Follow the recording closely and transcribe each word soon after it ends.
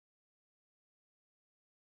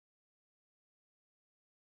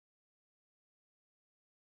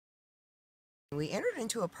We entered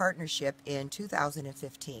into a partnership in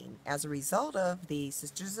 2015 as a result of the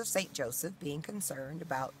Sisters of St. Joseph being concerned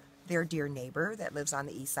about their dear neighbor that lives on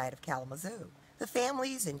the east side of Kalamazoo. The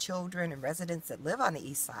families and children and residents that live on the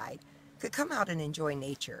east side could come out and enjoy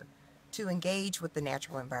nature, to engage with the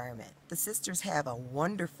natural environment. The sisters have a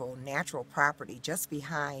wonderful natural property just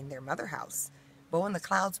behind their mother house, Bow in the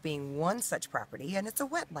Clouds being one such property, and it's a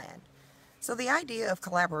wetland. So the idea of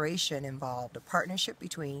collaboration involved a partnership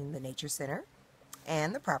between the Nature Center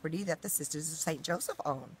and the property that the Sisters of St. Joseph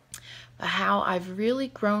own. How I've really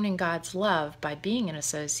grown in God's love by being an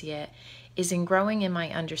associate is in growing in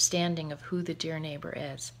my understanding of who the dear neighbor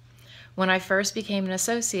is. When I first became an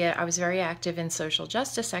associate, I was very active in social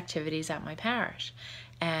justice activities at my parish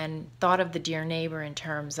and thought of the dear neighbor in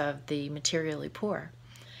terms of the materially poor.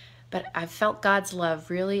 But I've felt God's love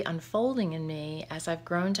really unfolding in me as I've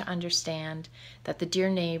grown to understand that the dear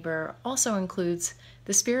neighbor also includes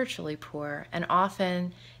the spiritually poor, and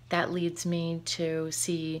often that leads me to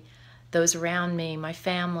see those around me, my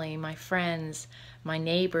family, my friends, my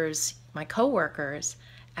neighbors, my coworkers,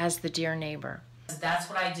 as the dear neighbor. That's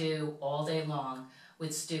what I do all day long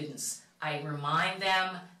with students. I remind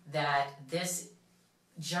them that this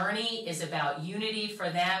journey is about unity for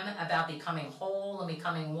them, about becoming whole and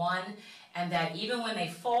becoming one, and that even when they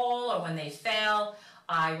fall or when they fail,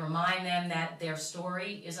 I remind them that their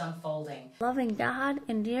story is unfolding. Loving God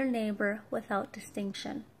and dear neighbor without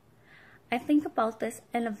distinction. I think about this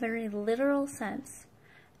in a very literal sense.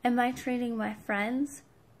 Am I treating my friends,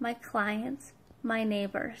 my clients, my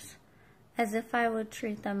neighbors as if I would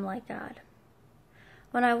treat them like God?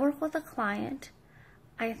 When I work with a client,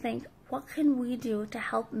 I think, what can we do to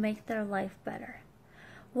help make their life better?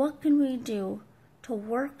 What can we do to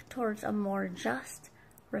work towards a more just,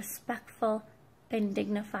 respectful, and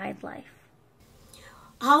dignified life?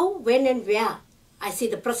 How, when, and where I see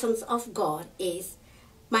the presence of God is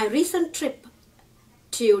my recent trip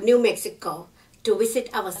to New Mexico to visit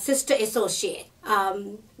our sister associate.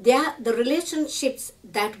 The relationships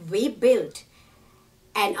that we built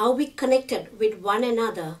and how we connected with one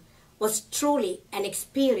another was truly an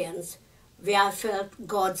experience where I felt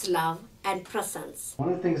God's love and presence. One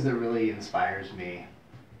of the things that really inspires me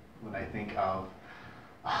when I think of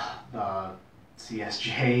the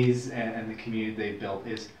CSJs and the community they built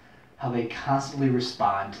is how they constantly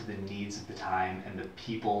respond to the needs of the time and the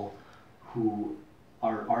people who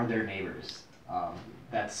are their neighbors.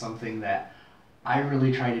 That's something that I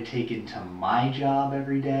really try to take into my job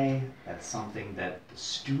every day. That's something that the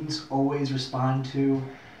students always respond to.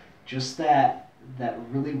 Just that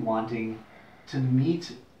really wanting to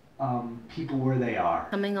meet people where they are.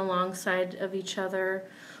 Coming alongside of each other,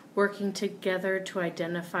 working together to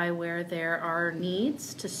identify where there are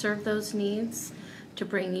needs, to serve those needs, to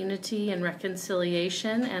bring unity and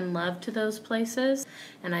reconciliation and love to those places.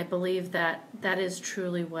 And I believe that that is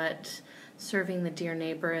truly what serving the dear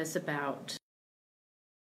neighbor is about.